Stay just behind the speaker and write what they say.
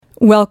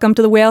Welcome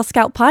to the Whale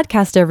Scout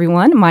podcast,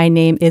 everyone. My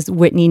name is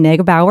Whitney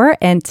Negebauer,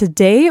 and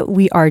today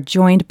we are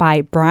joined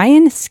by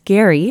Brian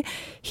Scarry.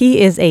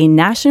 He is a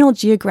National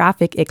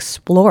Geographic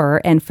explorer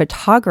and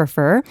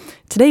photographer.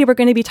 Today we're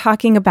going to be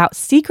talking about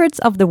Secrets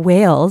of the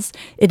Whales.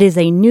 It is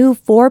a new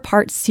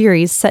 4-part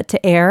series set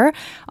to air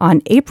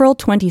on April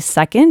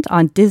 22nd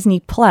on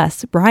Disney+.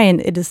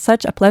 Brian, it is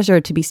such a pleasure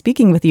to be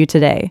speaking with you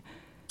today.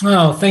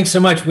 Oh, thanks so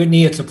much,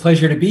 Whitney. It's a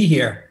pleasure to be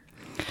here.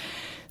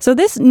 So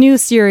this new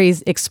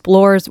series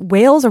explores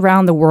whales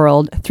around the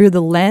world through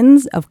the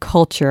lens of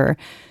culture.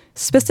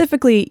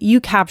 Specifically,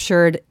 you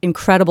captured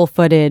incredible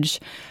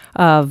footage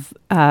of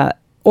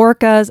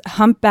orcas,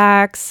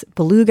 humpbacks,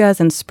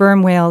 belugas, and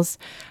sperm whales.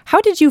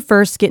 How did you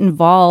first get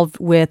involved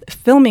with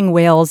filming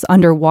whales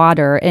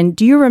underwater? And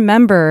do you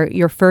remember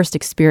your first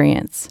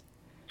experience?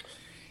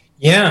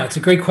 Yeah, it's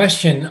a great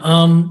question.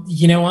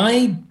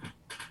 I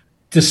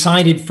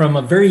decided from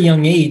a very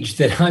young age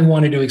that I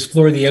wanted to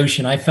explore the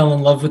ocean. I fell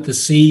in love with the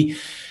sea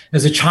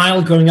as a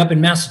child growing up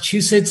in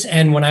Massachusetts.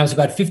 And when I was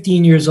about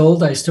 15 years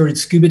old, I started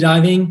scuba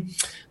diving.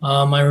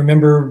 I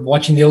remember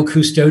watching the old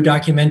Cousteau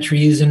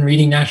documentaries and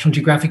reading National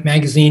Geographic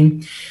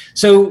magazine.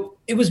 So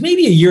it was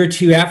maybe a year or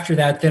two after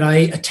that I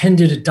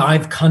attended a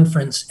dive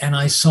conference and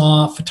I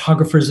saw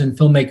photographers and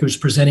filmmakers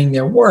presenting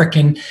their work.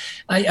 And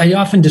I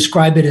often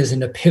describe it as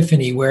an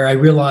epiphany where I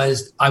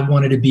realized I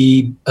wanted to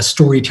be a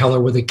storyteller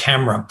with a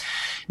camera.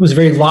 It was a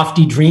very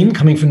lofty dream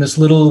coming from this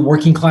little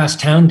working class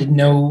town, didn't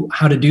know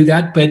how to do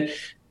that. But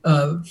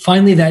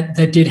finally that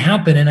did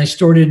happen, and I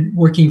started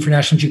working for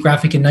National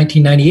Geographic in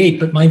 1998.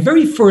 But my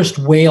very first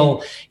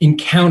whale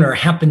encounter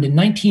happened in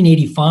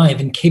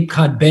 1985 in Cape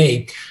Cod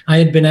Bay. I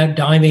had been out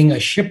diving a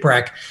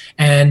shipwreck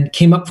and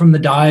came up from the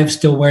dive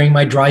still wearing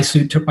my dry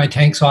suit, took my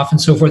tanks off and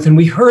so forth. And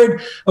we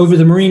heard over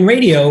the marine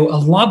radio a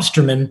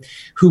lobsterman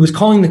who was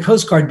calling the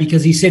Coast Guard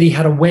because he said he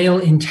had a whale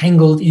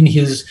entangled in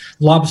his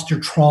lobster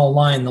trawl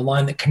line, the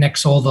line that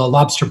connects all the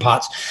lobster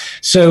pots.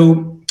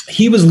 So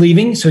he was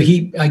leaving, so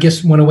he, I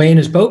guess, went away in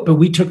his boat, but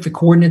we took the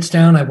coordinates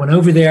down. I went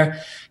over there,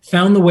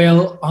 found the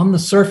whale on the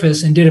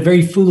surface, and did a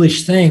very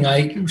foolish thing.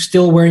 I was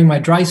still wearing my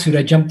dry suit.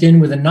 I jumped in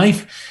with a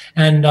knife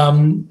and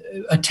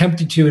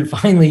attempted to, and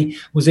finally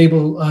was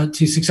able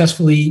to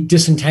successfully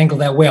disentangle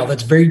that whale.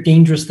 That's a very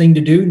dangerous thing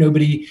to do.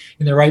 Nobody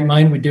in their right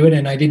mind would do it,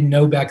 and I didn't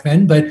know back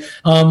then. But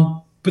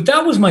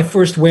that was my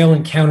first whale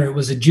encounter. It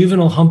was a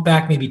juvenile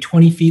humpback, maybe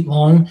 20 feet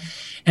long,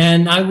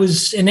 and I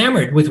was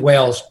enamored with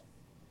whales.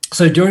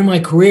 So during my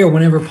career,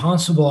 whenever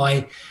possible,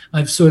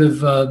 I've sort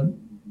of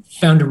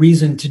found a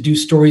reason to do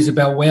stories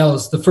about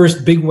whales. The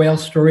first big whale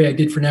story I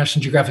did for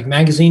National Geographic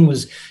magazine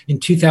was in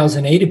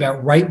 2008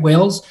 about right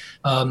whales,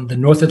 the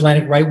North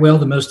Atlantic right whale,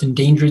 the most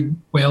endangered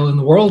whale in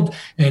the world,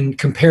 and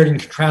compared and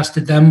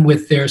contrasted them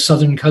with their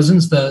southern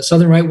cousins, the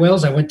southern right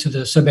whales. I went to the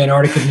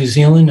subantarctic of New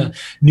Zealand, a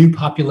new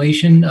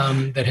population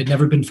that had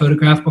never been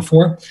photographed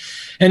before.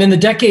 And in the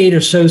decade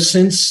or so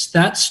since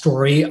that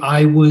story,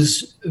 I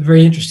was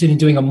very interested in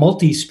doing a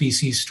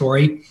multi-species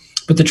story,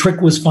 but the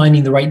trick was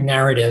finding the right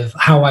narrative,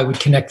 how I would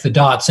connect the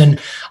dots. And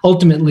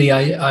ultimately,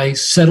 I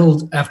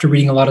settled, after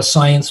reading a lot of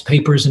science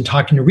papers and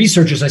talking to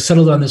researchers, I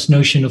settled on this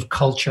notion of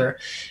culture.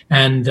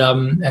 And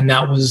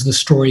that was the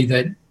story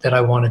that I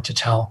wanted to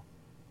tell.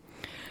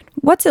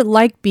 What's it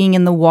like being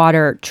in the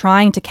water,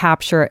 trying to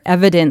capture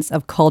evidence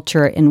of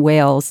culture in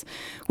whales?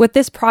 With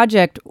this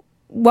project,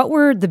 what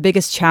were the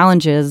biggest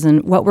challenges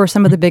and what were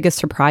some of the biggest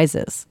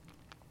surprises?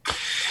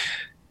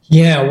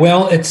 Yeah,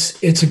 well,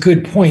 it's a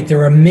good point.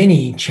 There are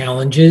many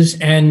challenges.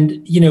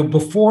 And,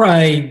 before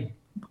I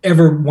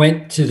ever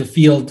went to the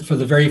field for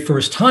the very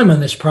first time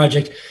on this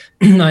project,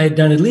 I had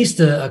done at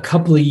least a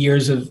couple of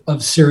years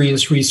of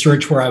serious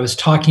research where I was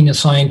talking to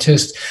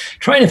scientists,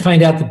 trying to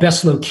find out the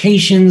best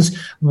locations,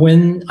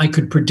 when I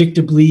could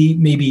predictably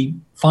maybe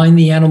find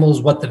the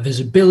animals, what the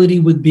visibility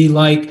would be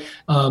like,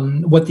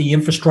 what the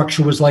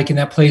infrastructure was like in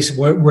that place,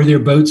 were there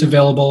boats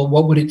available,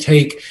 what would it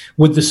take,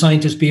 would the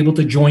scientists be able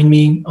to join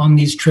me on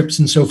these trips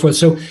and so forth.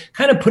 So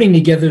kind of putting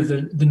together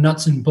the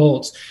nuts and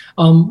bolts.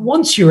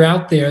 Once you're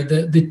out there,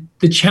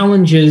 the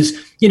challenge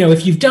is,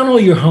 if you've done all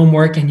your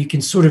homework and you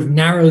can sort of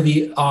narrow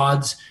the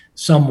odds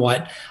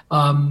somewhat,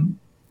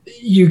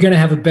 you're going to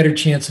have a better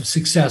chance of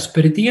success.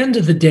 But at the end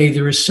of the day,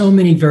 there are so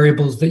many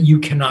variables that you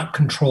cannot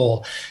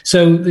control.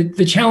 So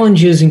the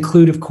challenges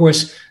include, of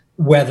course,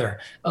 weather.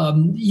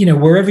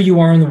 Wherever you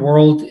are in the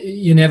world,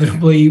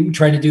 inevitably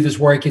trying to do this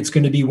work, it's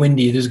going to be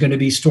windy. There's going to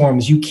be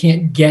storms. You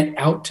can't get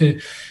out to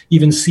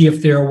even see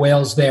if there are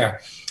whales there.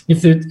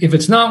 If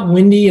it's not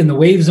windy and the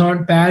waves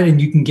aren't bad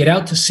and you can get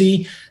out to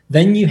sea,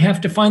 then you have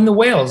to find the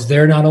whales.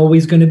 They're not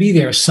always going to be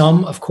there.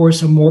 Some, of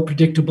course, are more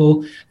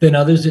predictable than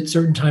others at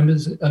certain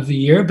times of the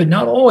year, but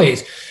not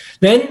always.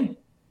 Then,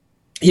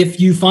 if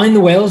you find the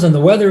whales and the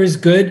weather is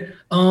good,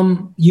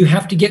 you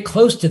have to get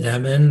close to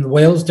them, and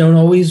whales don't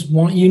always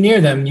want you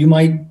near them. You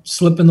might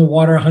slip in the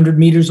water 100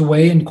 meters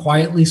away and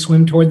quietly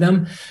swim toward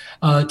them,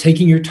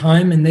 taking your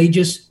time, and they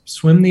just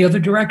swim the other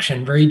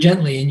direction very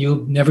gently, and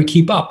you'll never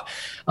keep up.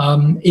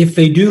 If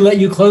they do let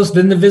you close,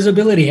 then the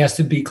visibility has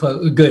to be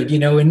good.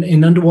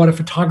 In underwater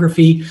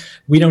photography,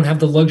 we don't have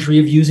the luxury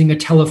of using a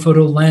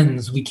telephoto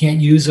lens. We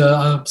can't use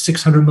a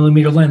 600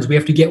 millimeter lens. We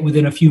have to get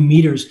within a few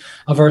meters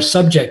of our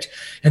subject,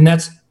 and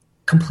that's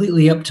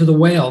completely up to the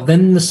whale.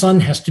 Then the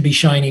sun has to be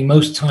shining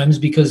most times,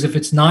 because if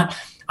it's not,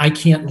 I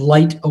can't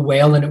light a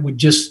whale and it would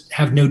just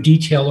have no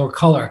detail or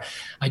color.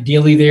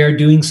 Ideally, they are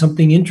doing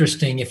something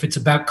interesting. If it's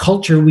about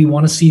culture, we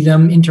want to see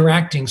them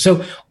interacting.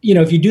 So,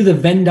 if you do the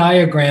Venn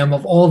diagram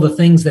of all the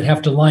things that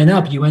have to line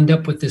up, you end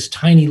up with this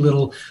tiny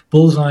little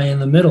bullseye in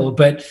the middle.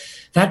 But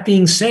that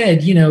being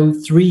said,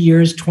 3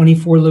 years,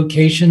 24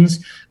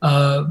 locations.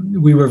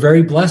 We were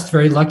very blessed,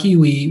 very lucky.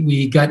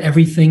 We got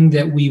everything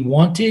that we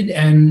wanted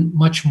and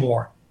much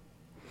more.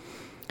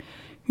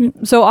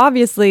 So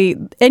obviously,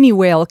 any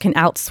whale can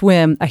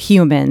outswim a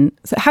human.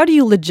 So how do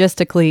you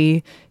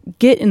logistically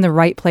get in the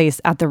right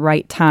place at the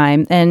right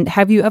time? And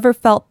have you ever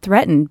felt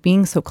threatened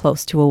being so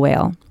close to a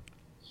whale?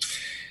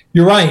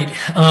 You're right.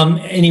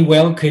 Any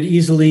whale could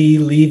easily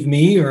leave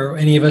me or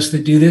any of us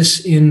that do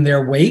this in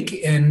their wake,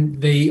 and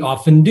they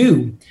often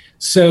do.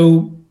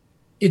 So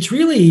it's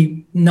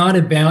really not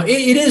about,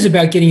 it is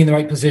about getting in the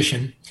right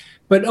position,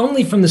 but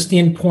only from the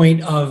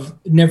standpoint of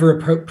never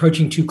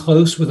approaching too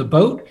close with a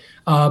boat.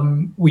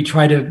 We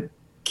try to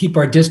keep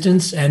our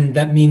distance, and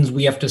that means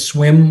we have to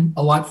swim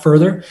a lot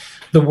further.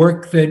 The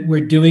work that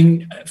we're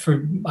doing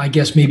for, I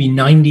guess, maybe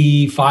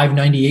 95,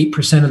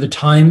 98% of the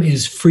time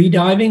is free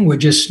diving. We're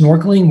just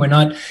snorkeling. We're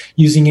not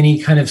using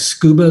any kind of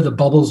scuba. The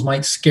bubbles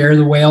might scare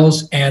the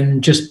whales,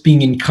 and just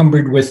being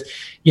encumbered with,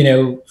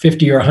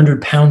 50 or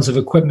 100 pounds of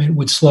equipment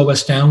would slow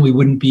us down. We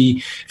wouldn't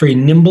be very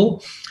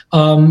nimble.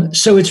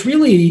 So it's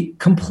really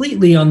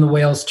completely on the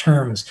whale's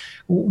terms.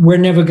 We're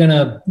never going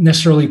to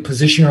necessarily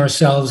position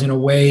ourselves in a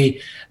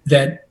way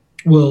that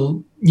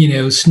will,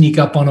 sneak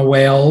up on a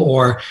whale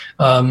or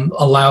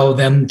allow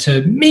them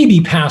to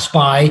maybe pass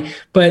by.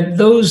 But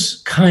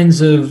those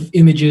kinds of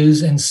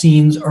images and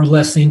scenes are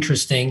less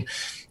interesting.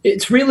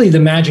 It's really, the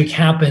magic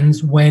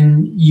happens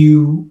when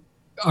you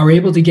are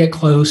able to get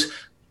close.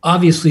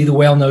 Obviously, the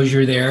whale knows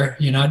you're there.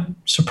 You're not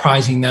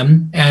surprising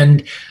them.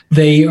 And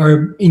they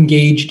are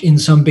engaged in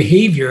some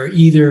behavior,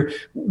 either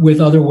with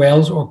other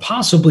whales or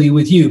possibly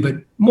with you, but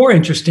more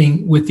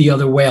interesting with the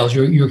other whales.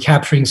 You're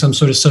capturing some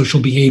sort of social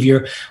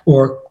behavior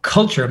or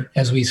culture,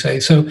 as we say.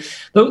 So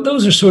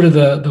those are sort of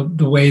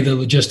the way the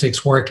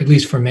logistics work, at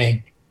least for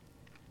me.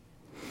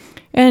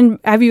 And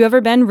have you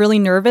ever been really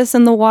nervous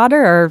in the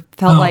water, or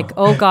felt like,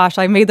 oh gosh,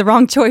 I made the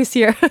wrong choice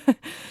here?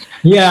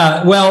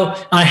 Yeah,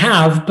 well, I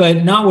have,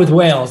 but not with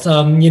whales.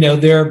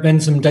 There have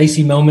been some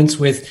dicey moments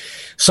with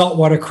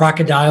saltwater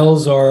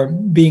crocodiles, or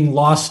being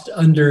lost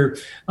under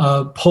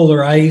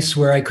polar ice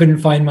where I couldn't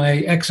find my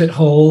exit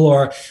hole.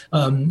 Or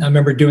I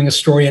remember doing a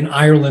story in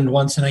Ireland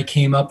once, and I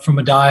came up from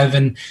a dive,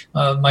 and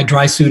my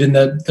dry suit in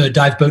the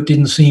dive boat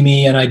didn't see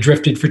me, and I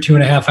drifted for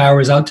 2.5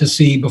 hours out to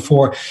sea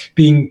before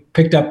being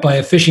picked up by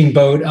a fishing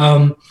boat.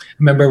 I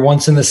remember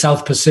once in the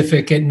South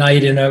Pacific at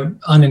night in an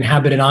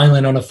uninhabited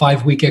island on a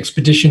 5-week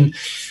expedition,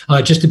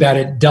 just about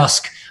at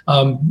dusk,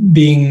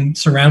 being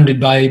surrounded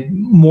by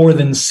more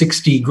than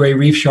 60 gray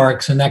reef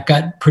sharks, and that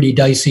got pretty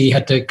dicey.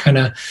 Had to kind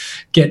of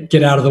get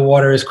out of the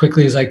water as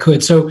quickly as I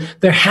could. So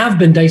there have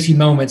been dicey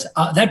moments.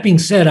 That being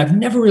said, I've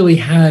never really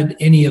had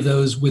any of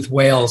those with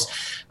whales.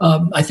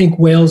 I think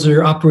whales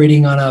are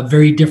operating on a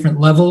very different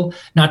level.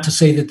 Not to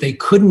say that they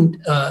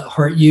couldn't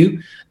hurt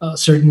you.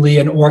 Certainly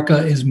an orca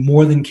is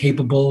more than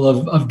capable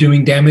of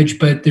doing damage,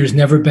 but there's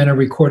never been a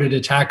recorded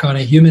attack on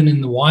a human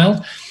in the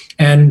wild.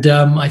 And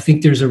I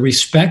think there's a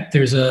respect,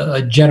 there's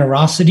a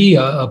generosity,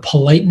 a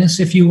politeness,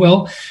 if you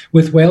will,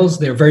 with whales.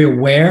 They're very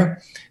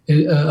aware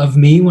of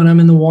me when I'm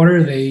in the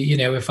water. They,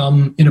 if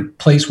I'm in a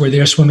place where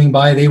they're swimming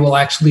by, they will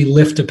actually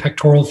lift a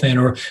pectoral fin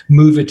or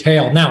move a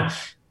tail. Now,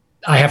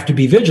 I have to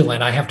be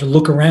vigilant. I have to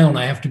look around.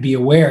 I have to be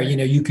aware.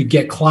 You could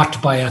get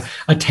clocked by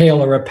a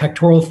tail or a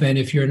pectoral fin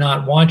if you're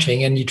not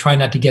watching, and you try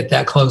not to get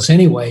that close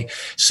anyway.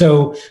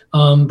 So,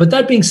 but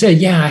that being said,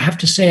 yeah, I have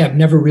to say I've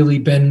never really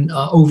been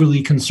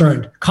overly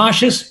concerned.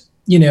 Cautious,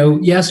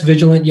 yes.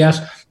 Vigilant, yes.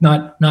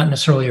 Not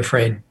necessarily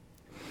afraid.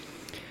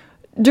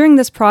 During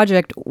this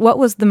project, what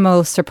was the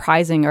most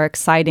surprising or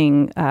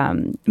exciting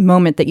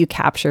moment that you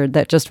captured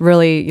that just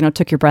really,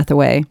 took your breath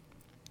away?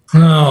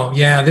 Oh,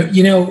 yeah.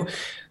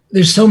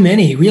 There's so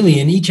many,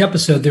 really. In each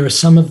episode, there are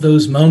some of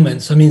those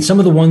moments. I mean, some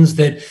of the ones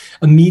that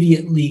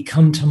immediately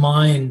come to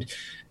mind,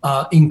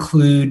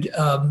 include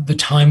the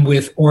time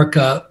with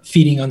orca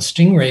feeding on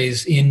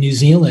stingrays in New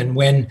Zealand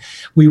when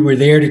we were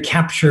there to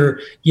capture,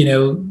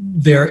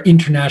 their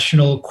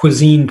international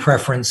cuisine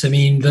preference. I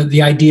mean,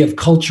 the idea of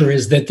culture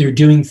is that they're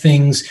doing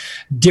things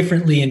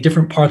differently in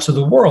different parts of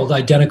the world,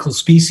 identical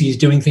species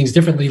doing things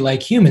differently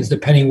like humans,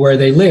 depending where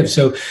they live.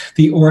 So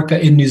the orca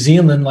in New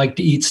Zealand like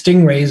to eat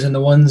stingrays, and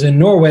the ones in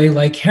Norway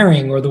like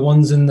herring, or the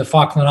ones in the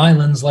Falkland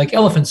Islands like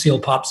elephant seal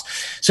pups.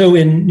 So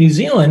in New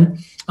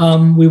Zealand,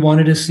 we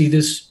wanted to see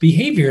this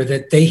behavior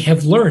that they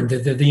have learned,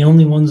 that they're the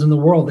only ones in the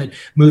world that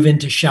move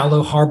into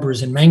shallow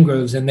harbors and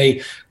mangroves, and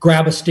they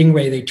grab a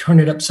stingray, they turn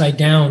it upside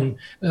down,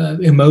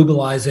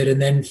 immobilize it,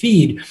 and then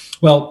feed.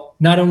 Well,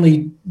 not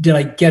only did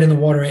I get in the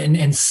water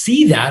and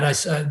see that, I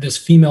saw this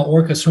female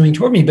orca swimming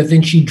toward me, but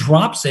then she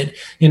drops it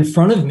in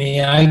front of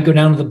me. I go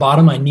down to the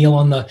bottom, I kneel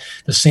on the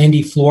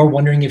sandy floor,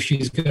 wondering if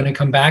she's going to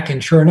come back.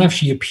 And sure enough,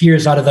 she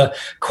appears out of the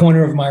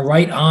corner of my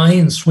right eye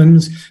and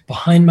swims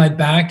behind my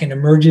back and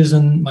emerges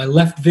in my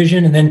left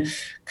vision, and then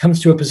comes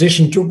to a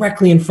position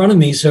directly in front of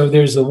me. So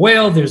there's the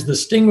whale, there's the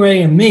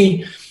stingray, and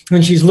me.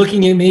 And she's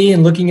looking at me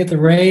and looking at the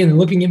ray and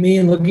looking at me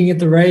and looking at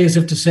the ray as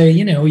if to say,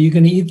 are you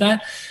going to eat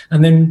that?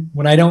 And then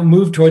when I don't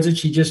move towards it,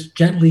 she just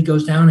gently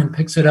goes down and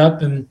picks it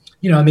up. And,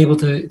 I'm able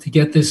to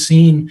get this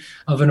scene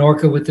of an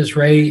orca with this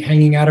ray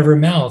hanging out of her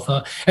mouth.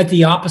 At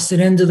the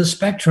opposite end of the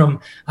spectrum,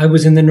 I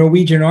was in the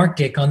Norwegian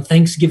Arctic on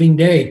Thanksgiving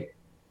Day.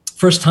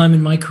 First time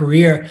in my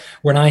career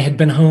when I had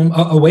been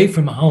away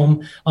from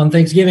home on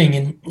Thanksgiving.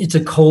 And it's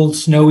a cold,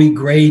 snowy,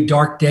 gray,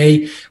 dark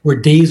day. We're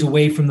days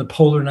away from the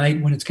polar night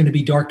when it's going to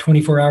be dark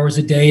 24 hours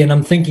a day. And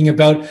I'm thinking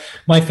about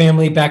my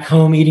family back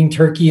home eating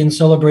turkey and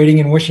celebrating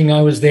and wishing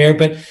I was there.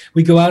 But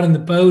we go out in the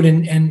boat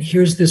and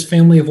here's this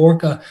family of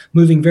orca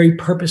moving very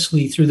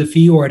purposely through the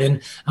fjord. And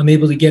I'm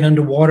able to get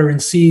underwater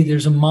and see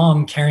there's a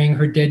mom carrying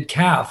her dead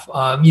calf,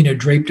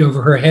 draped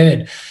over her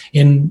head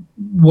in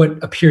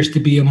what appears to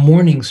be a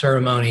mourning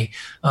ceremony.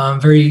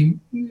 Very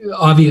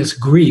obvious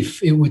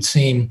grief, it would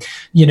seem.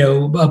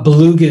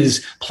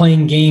 Belugas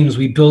playing games.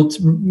 We built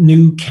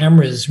new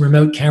cameras,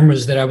 remote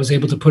cameras that I was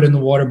able to put in the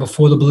water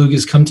before the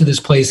belugas come to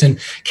this place, and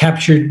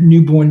captured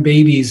newborn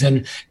babies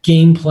and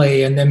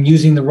gameplay, and them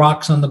using the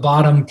rocks on the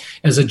bottom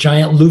as a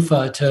giant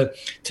loofah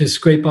to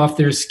scrape off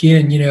their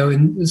skin.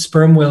 And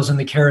sperm whales in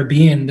the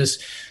Caribbean,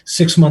 this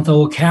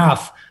 6-month-old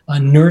calf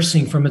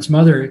nursing from its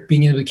mother,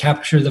 being able to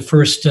capture the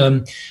first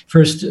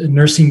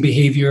nursing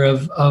behavior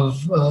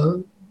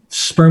of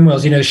sperm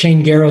whales.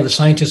 Shane Garrow, the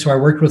scientist who I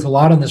worked with a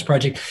lot on this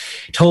project,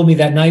 told me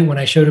that night when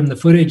I showed him the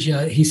footage,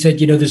 he said,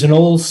 there's an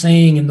old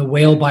saying in the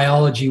whale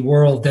biology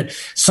world that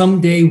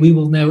someday we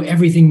will know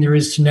everything there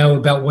is to know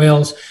about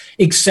whales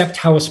except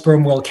how a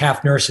sperm whale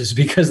calf nurses,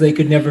 because they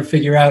could never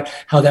figure out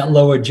how that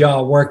lower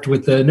jaw worked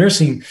with the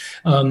nursing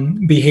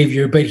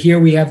behavior. But here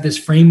we have this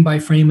frame by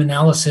frame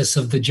analysis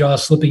of the jaw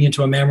slipping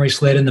into a mammary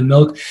slit and the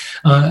milk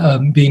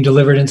being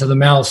delivered into the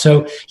mouth.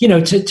 So,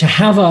 to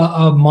have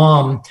a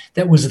mom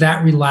that was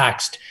that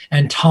relaxed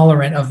and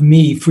tolerant of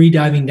me free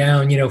diving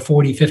down,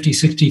 40, 50,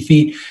 60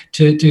 feet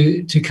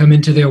to come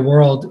into their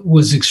world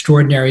was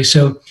extraordinary.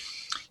 So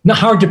not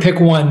hard to pick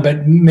one,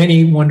 but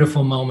many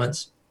wonderful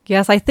moments.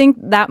 Yes, I think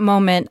that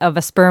moment of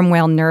a sperm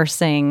whale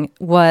nursing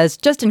was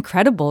just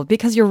incredible,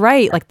 because you're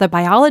right. Like, the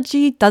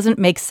biology doesn't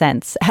make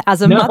sense.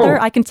 As a mother,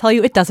 I can tell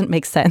you it doesn't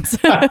make sense.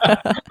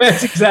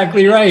 That's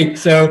exactly right.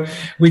 So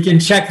we can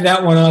check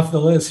that one off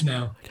the list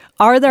now.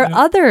 Are there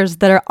others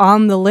that are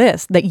on the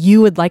list that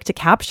you would like to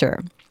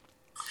capture?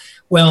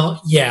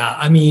 Well, yeah.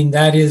 I mean,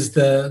 that is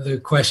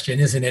the question,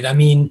 isn't it? I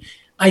mean,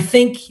 I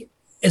think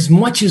as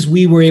much as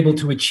we were able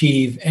to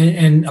achieve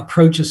and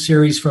approach a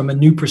series from a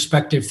new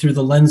perspective through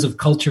the lens of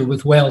culture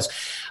with whales,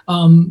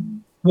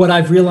 what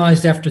I've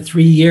realized after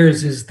 3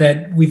 years is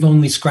that we've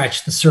only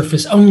scratched the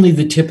surface. Only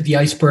the tip of the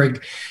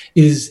iceberg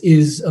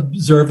is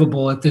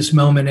observable at this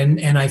moment.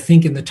 And I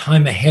think in the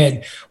time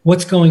ahead,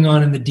 what's going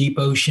on in the deep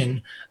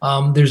ocean,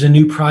 there's a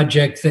new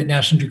project that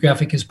National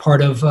Geographic is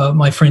part of.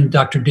 My friend,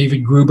 Dr.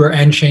 David Gruber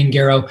and Shane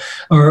Garrow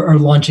are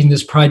launching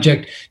this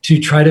project to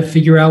try to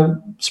figure out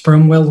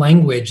sperm whale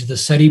language, the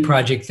SETI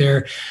project.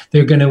 They're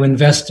going to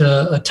invest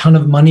a ton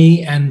of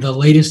money and the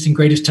latest and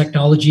greatest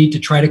technology to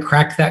try to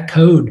crack that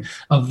code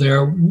of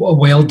their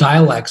whale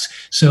dialects.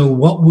 So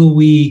what will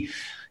we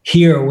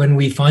hear when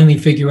we finally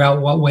figure out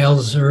what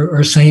whales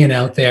are saying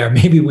out there?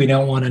 Maybe we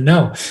don't want to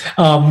know.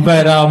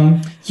 But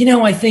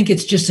I think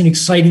it's just an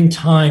exciting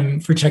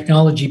time for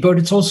technology, but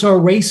it's also a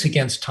race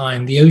against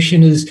time. The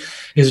ocean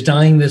is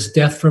dying this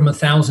death from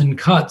 1,000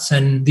 cuts,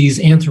 and these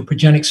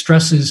anthropogenic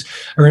stresses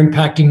are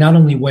impacting not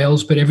only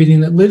whales, but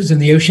everything that lives in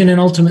the ocean, and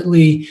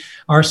ultimately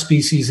our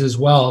species as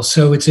well.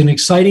 So it's an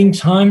exciting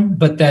time,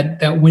 but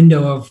that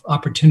window of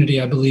opportunity,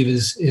 I believe,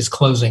 is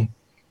closing.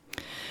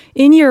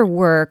 In your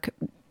work,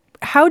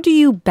 how do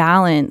you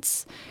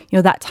balance,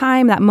 that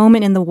time, that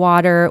moment in the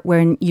water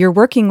when you're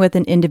working with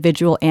an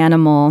individual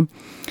animal,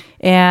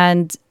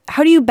 and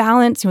how do you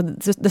balance,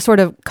 the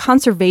sort of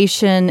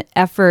conservation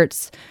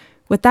efforts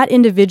with that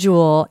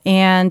individual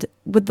and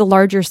with the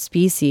larger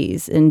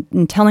species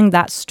and telling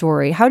that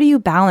story? How do you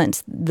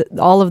balance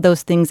all of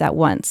those things at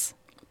once?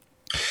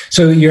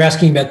 So you're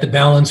asking about the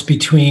balance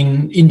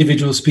between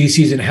individual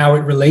species and how it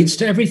relates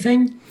to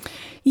everything?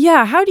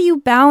 Yeah. How do you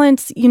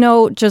balance,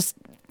 just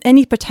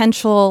any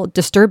potential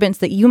disturbance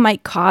that you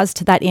might cause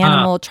to that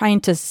animal, trying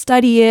to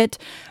study it,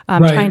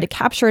 trying to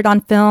capture it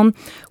on film,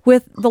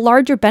 with the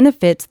larger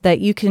benefits that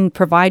you can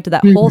provide to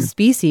that whole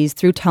species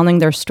through telling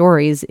their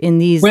stories in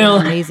these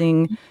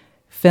amazing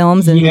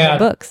films and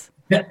books?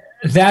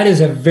 That is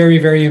a very,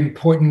 very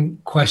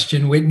important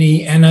question,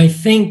 Whitney. And I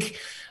think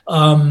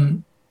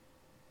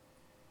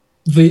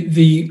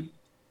the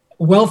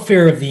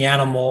welfare of the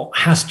animal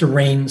has to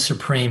reign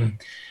supreme.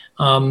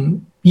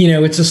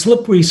 It's a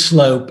slippery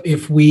slope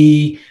if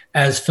we,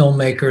 as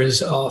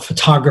filmmakers,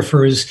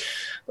 photographers,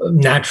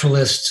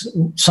 naturalists,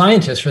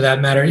 scientists for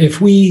that matter,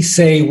 if we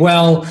say,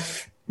 well,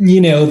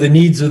 the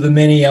needs of the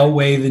many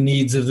outweigh the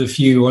needs of the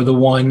few or the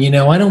one,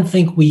 I don't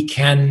think we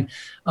can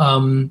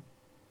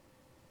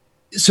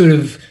sort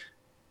of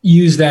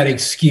use that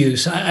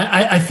excuse.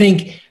 I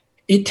think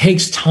it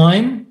takes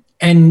time.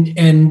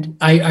 And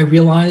I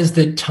realize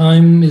that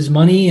time is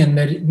money and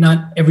that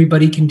not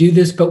everybody can do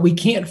this, but we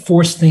can't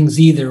force things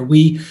either.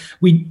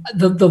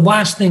 The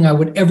last thing I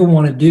would ever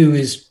want to do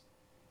is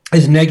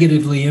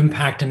negatively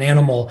impact an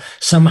animal,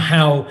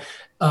 somehow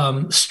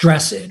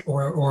stress it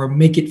or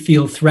make it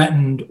feel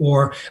threatened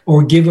or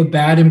give a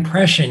bad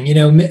impression.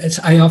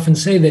 I often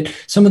say that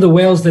some of the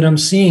whales that I'm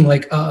seeing,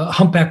 like a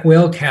humpback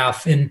whale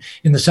calf in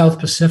the South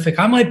Pacific,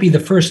 I might be the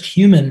first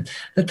human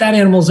that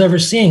animal's ever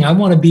seeing. I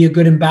want to be a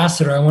good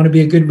ambassador. I want to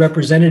be a good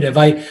representative.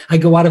 I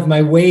go out of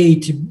my way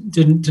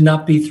to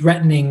not be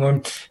threatening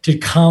or to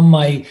calm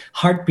my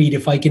heartbeat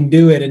if I can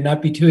do it and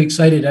not be too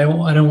excited.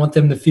 I don't want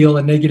them to feel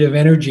a negative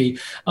energy.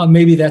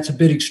 Maybe that's a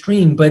bit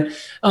extreme, but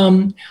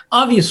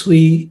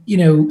obviously,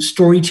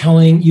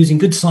 storytelling, using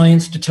good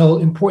science to tell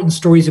important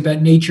stories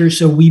about nature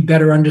so we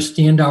better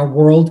understand our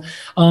world.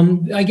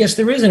 I guess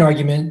there is an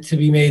argument to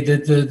be made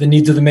that the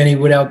needs of the many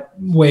would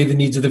outweigh the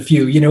needs of the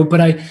few,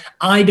 but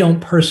I don't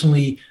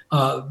personally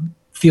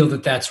feel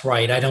that that's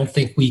right. I don't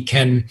think we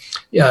can,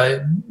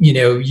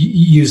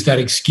 use that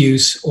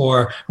excuse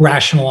or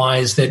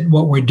rationalize that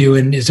what we're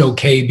doing is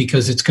okay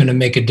because it's going to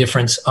make a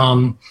difference.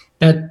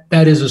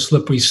 That is a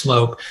slippery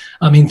slope.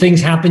 I mean, things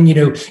happen,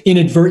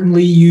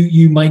 inadvertently,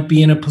 you might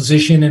be in a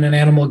position and an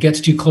animal gets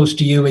too close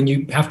to you and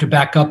you have to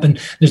back up and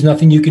there's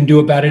nothing you can do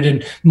about it.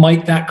 And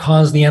might that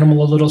cause the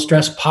animal a little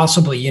stress?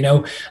 Possibly,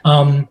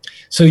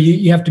 So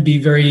you have to be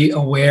very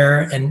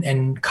aware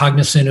and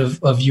cognizant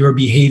of your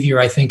behavior,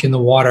 I think, in the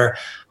water.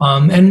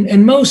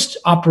 And most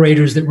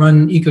operators that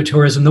run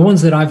ecotourism, the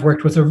ones that I've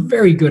worked with, are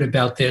very good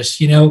about this.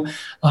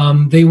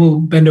 They will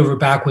bend over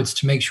backwards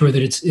to make sure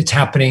that it's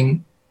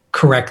happening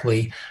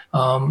correctly.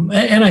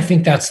 And I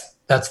think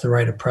that's the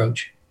right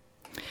approach.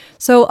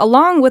 So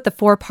along with the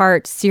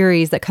 4-part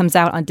series that comes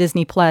out on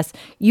Disney Plus,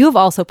 you've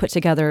also put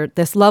together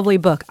this lovely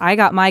book. I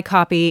got my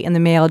copy in the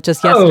mail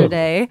just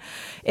yesterday.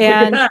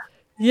 And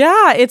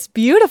yeah, it's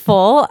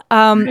beautiful.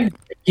 Thank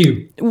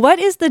you. What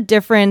is the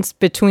difference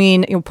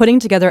between putting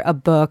together a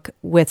book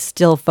with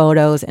still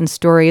photos and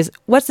stories?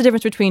 What's the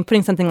difference between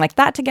putting something like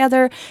that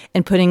together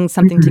and putting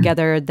something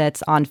together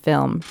that's on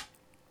film?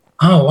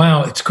 Oh,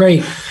 wow. It's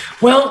great.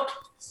 Well,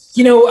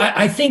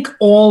 I think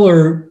all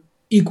are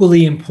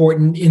equally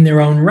important in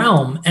their own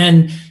realm.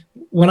 And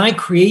when I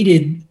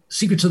created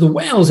Secrets of the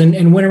Whales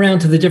and went around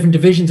to the different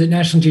divisions at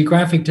National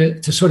Geographic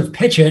to sort of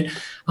pitch it,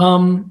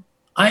 one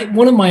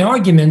of my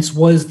arguments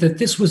was that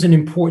this was an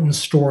important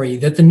story,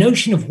 that the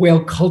notion of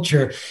whale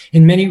culture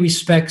in many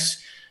respects,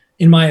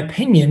 in my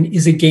opinion,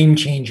 is a game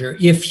changer.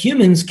 If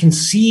humans can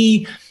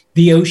see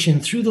the ocean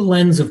through the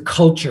lens of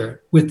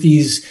culture with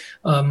these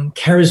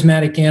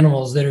charismatic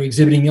animals that are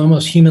exhibiting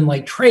almost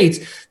human-like traits,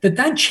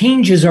 that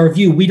changes our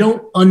view. We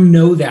don't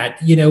unknow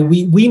that.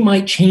 We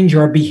might change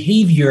our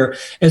behavior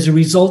as a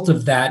result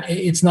of that.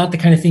 It's not the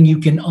kind of thing you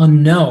can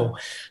unknow.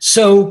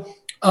 So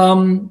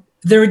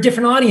there are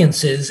different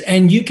audiences,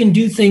 and you can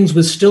do things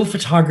with still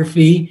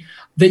photography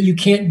that you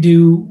can't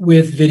do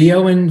with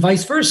video, and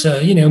vice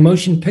versa.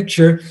 Motion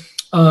picture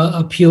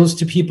appeals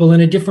to people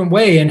in a different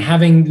way, and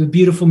having the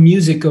beautiful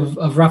music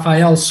of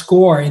Raphael's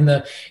score in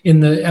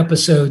the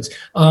episodes,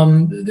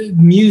 the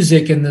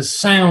music and the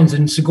sounds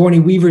and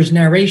Sigourney Weaver's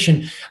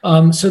narration.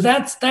 So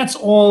that's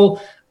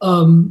all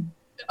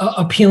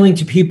appealing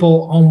to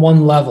people on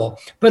one level.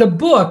 But a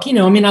book,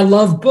 I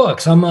love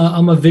books. I'm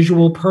a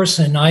visual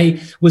person. I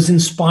was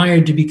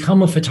inspired to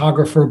become a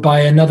photographer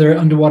by another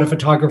underwater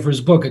photographer's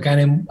book, a guy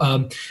named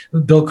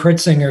Bill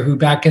Kurtzinger, who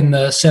back in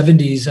the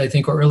 70s, I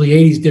think, or early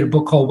 80s, did a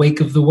book called Wake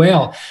of the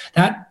Whale.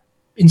 That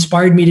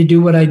inspired me to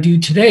do what I do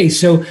today.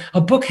 So a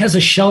book has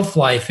a shelf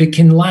life. It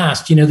can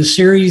last. The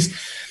series,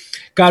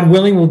 God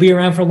willing, will be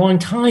around for a long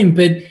time,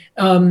 but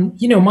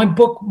my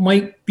book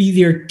might be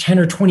there 10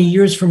 or 20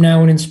 years from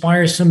now and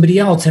inspire somebody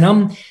else. And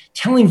I'm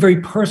telling very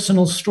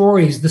personal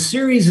stories. The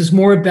series is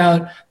more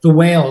about the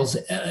whales.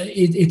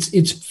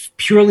 It's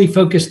purely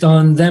focused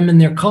on them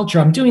and their culture.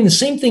 I'm doing the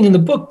same thing in the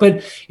book,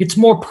 but it's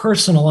more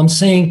personal. I'm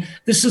saying,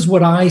 this is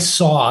what I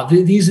saw.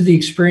 These are the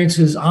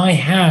experiences I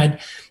had.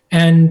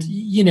 And,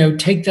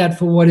 take that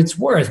for what it's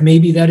worth.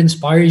 Maybe that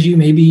inspires you.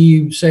 Maybe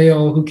you say,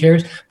 oh, who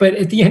cares? But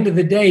at the end of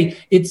the day,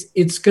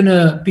 it's going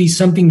to be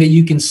something that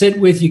you can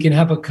sit with. You can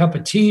have a cup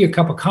of tea, a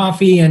cup of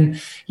coffee,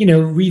 and,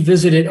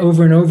 revisit it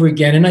over and over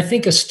again. And I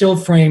think a still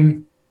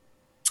frame,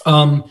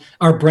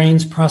 our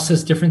brains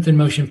process different than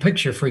motion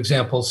picture, for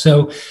example.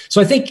 So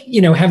I think,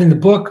 having the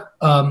book,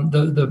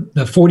 the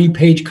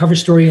 40-page cover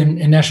story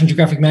in National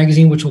Geographic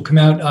magazine, which will come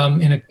out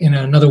in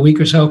another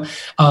week or so,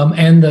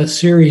 and the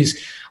series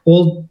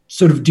all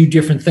sort of do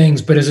different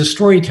things. But as a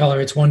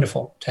storyteller, it's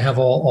wonderful to have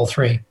all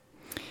three.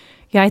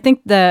 Yeah, I think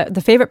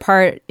the favorite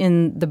part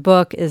in the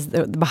book is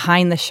the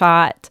behind the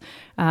shot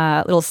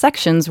little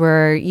sections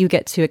where you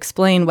get to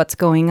explain what's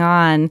going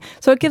on.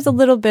 So it gives a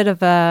little bit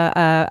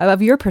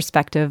of your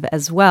perspective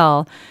as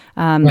well.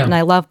 And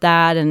I love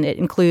that. And it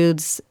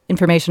includes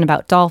information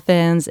about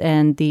dolphins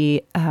and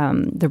the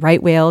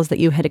right whales that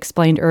you had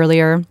explained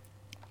earlier.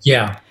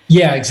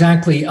 Yeah,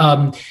 exactly.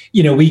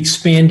 We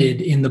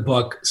expanded in the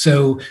book.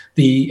 So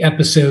the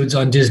episodes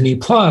on Disney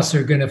Plus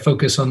are going to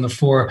focus on the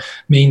 4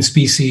 main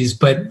species.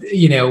 But,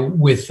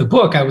 with the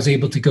book, I was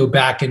able to go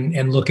back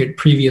and look at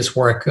previous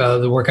work,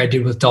 the work I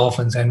did with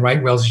dolphins and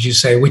right whales, as you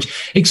say,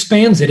 which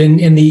expands it.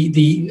 And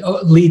the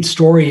lead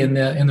story in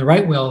the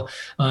right whale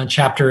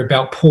chapter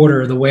about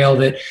Porter, the whale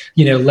that,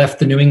 left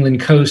the New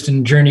England coast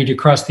and journeyed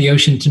across the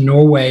ocean to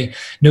Norway.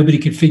 Nobody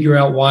could figure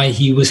out why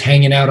he was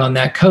hanging out on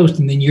that coast.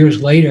 And then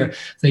years later,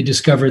 they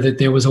discovered that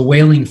there was a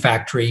whaling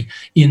factory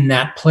in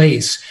that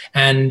place.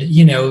 And,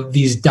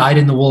 these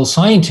dyed-in-the-wool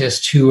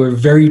scientists who are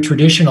very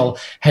traditional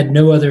had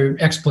no other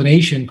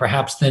explanation,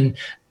 perhaps, than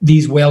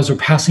these whales are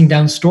passing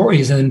down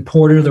stories. And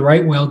Porter, the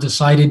right whale,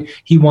 decided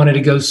he wanted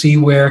to go see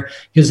where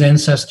his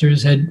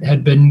ancestors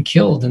had been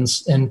killed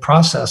and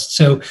processed.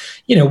 So,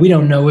 we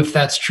don't know if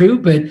that's true,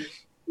 but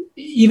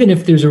even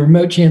if there's a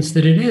remote chance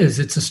that it is,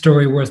 it's a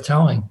story worth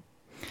telling.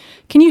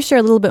 Can you share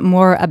a little bit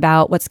more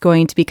about what's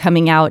going to be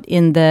coming out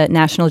in the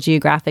National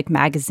Geographic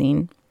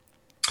magazine?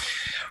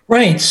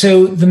 Right.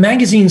 So the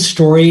magazine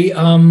story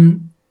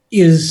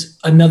is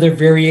another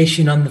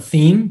variation on the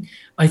theme.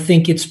 I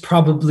think it's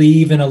probably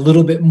even a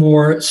little bit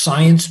more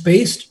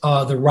science-based.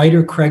 The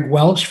writer, Craig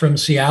Welch from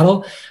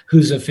Seattle,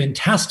 who's a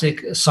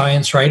fantastic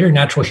science writer,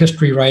 natural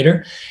history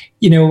writer.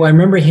 I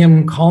remember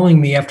him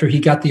calling me after he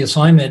got the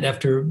assignment,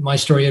 after my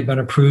story had been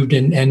approved,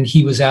 and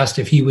he was asked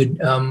if he would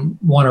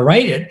want to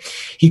write it.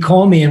 He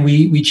called me and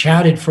we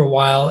chatted for a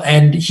while,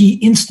 and he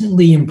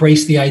instantly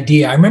embraced the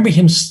idea. I remember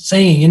him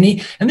saying,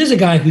 and there's a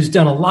guy who's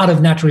done a lot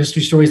of natural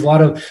history stories, a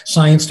lot of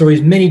science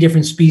stories, many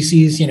different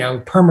species,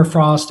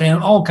 permafrost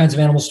and all kinds of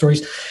animal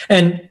stories.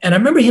 And I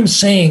remember him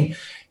saying,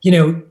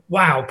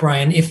 wow,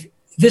 Brian, I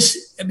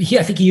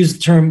think he used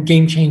the term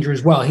game changer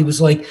as well. He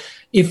was like,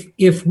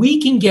 if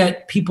we can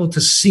get people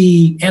to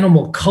see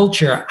animal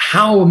culture,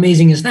 how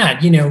amazing is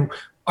that?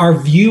 Our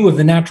view of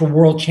the natural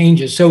world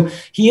changes. So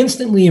he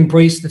instantly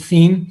embraced the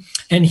theme,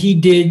 and he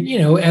did,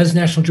 as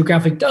National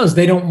Geographic does.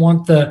 They don't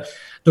want the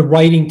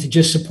writing to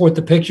just support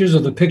the pictures or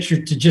the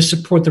picture to just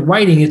support the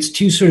writing. It's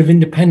two sort of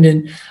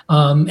independent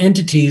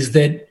entities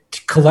that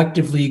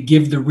collectively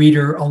give the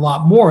reader a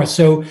lot more.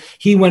 So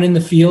he went in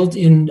the field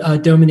in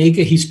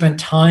Dominica. He spent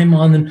time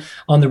on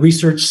the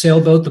research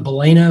sailboat, the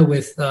Balena,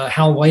 with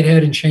Hal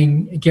Whitehead and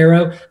Shane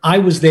Garrow. I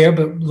was there,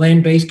 but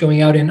land-based,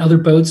 going out in other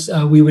boats.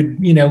 We would,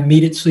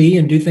 meet at sea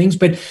and do things.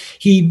 But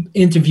he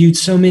interviewed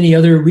so many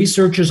other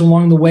researchers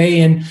along the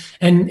way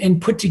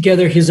and put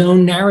together his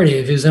own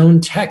narrative, his own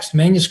text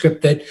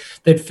manuscript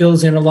that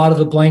fills in a lot of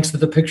the blanks that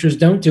the pictures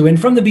don't do. And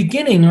from the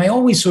beginning, I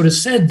always sort of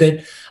said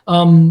that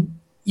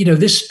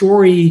this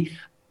story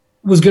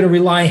was going to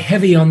rely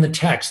heavy on the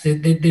text.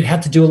 It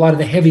had to do a lot of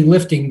the heavy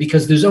lifting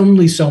because there's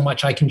only so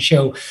much I can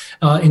show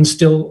in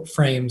still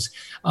frames.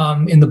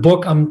 In the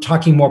book, I'm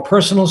talking more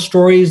personal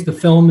stories. The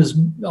film is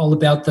all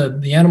about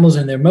the animals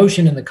and their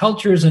motion and the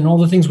cultures and all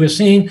the things we're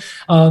seeing.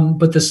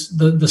 But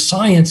the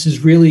science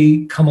has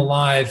really come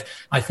alive,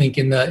 I think,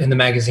 in the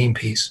magazine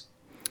piece.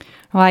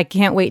 Well, I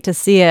can't wait to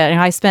see it. And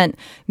I spent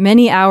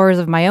many hours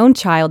of my own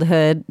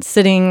childhood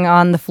sitting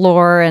on the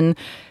floor and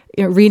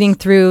reading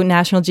through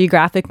National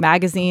Geographic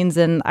magazines,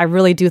 and I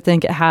really do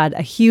think it had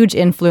a huge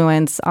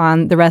influence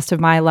on the rest of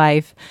my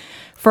life.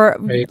 For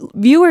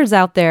viewers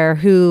out there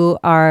who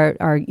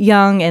are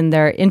young and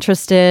they're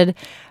interested,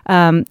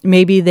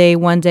 maybe they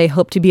one day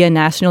hope to be a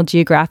National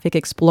Geographic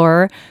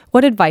explorer,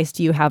 what advice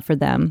do you have for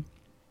them?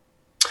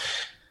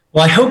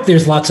 Well, I hope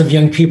there's lots of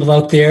young people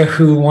out there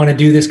who want to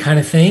do this kind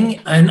of thing.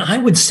 And I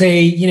would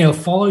say,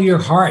 follow your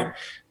heart.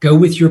 Go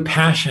with your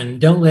passion.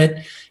 Don't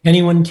let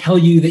anyone tell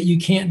you that you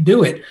can't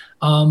do it.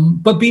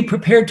 But be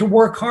prepared to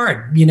work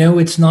hard.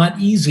 It's not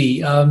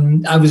easy.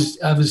 I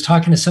was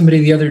talking to somebody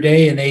the other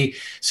day, and they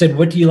said,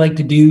 "What do you like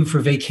to do for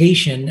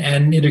vacation?"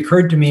 And it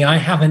occurred to me, I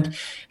haven't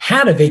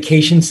had a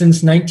vacation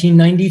since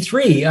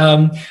 1993.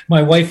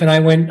 My wife and I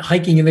went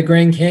hiking in the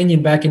Grand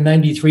Canyon back in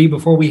 93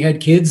 before we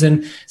had kids.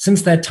 And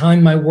since that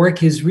time, my work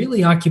has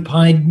really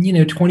occupied,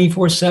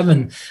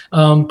 24/7.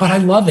 But I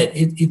love it.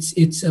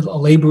 It's a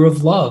labor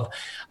of love.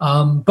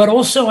 But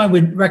also, I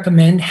would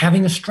recommend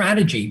having a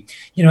strategy.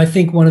 I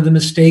think one of the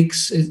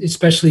mistakes,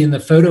 especially in the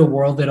photo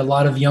world, that a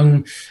lot of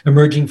young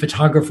emerging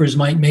photographers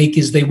might make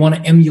is they want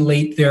to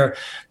emulate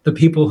the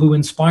people who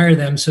inspire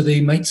them. So they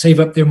might save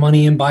up their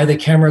money and buy the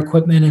camera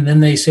equipment, and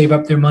then they save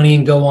up their money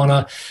and go on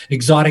a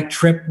exotic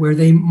trip where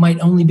they might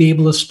only be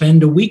able to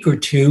spend a week or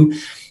two.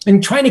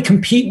 And trying to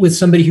compete with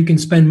somebody who can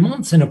spend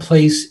months in a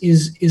place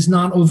is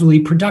not overly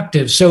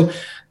productive. So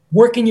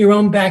work in your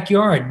own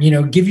backyard,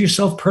 give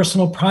yourself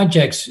personal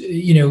projects,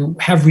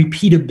 have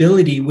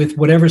repeatability with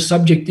whatever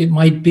subject it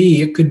might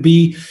be. It could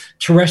be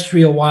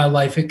terrestrial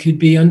wildlife. It could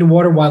be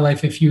underwater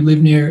wildlife if you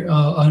live near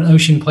an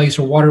ocean place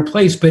or water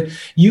place. But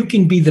you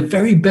can be the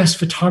very best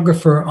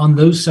photographer on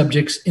those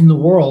subjects in the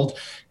world.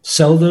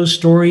 Sell those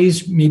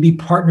stories, maybe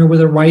partner with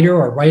a writer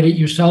or write it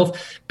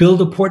yourself, build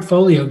a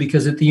portfolio,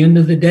 because at the end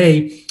of the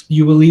day,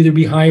 you will either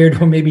be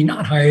hired or maybe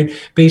not hired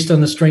based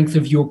on the strength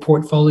of your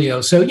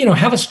portfolio. So,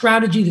 have a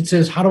strategy that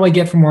says, how do I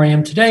get from where I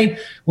am today,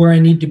 where I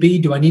need to be?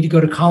 Do I need to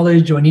go to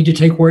college? Do I need to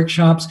take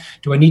workshops?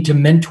 Do I need to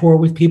mentor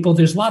with people?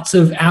 There's lots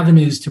of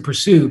avenues to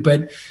pursue,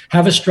 but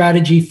have a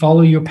strategy,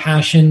 follow your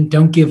passion,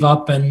 don't give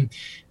up. And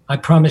I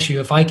promise you,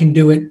 if I can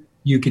do it,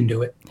 you can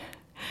do it.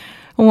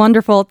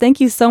 Wonderful. Thank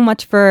you so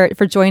much for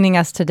joining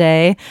us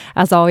today.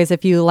 As always,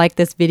 if you like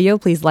this video,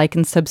 please like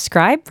and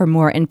subscribe. For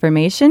more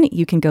information,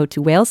 you can go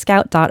to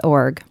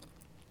whalescout.org.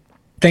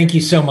 Thank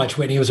you so much,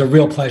 Whitney. It was a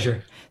real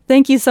pleasure.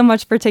 Thank you so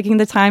much for taking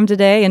the time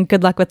today, and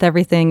good luck with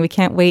everything. We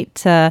can't wait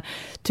to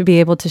be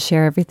able to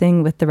share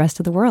everything with the rest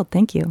of the world.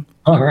 Thank you.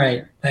 All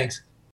right. Thanks.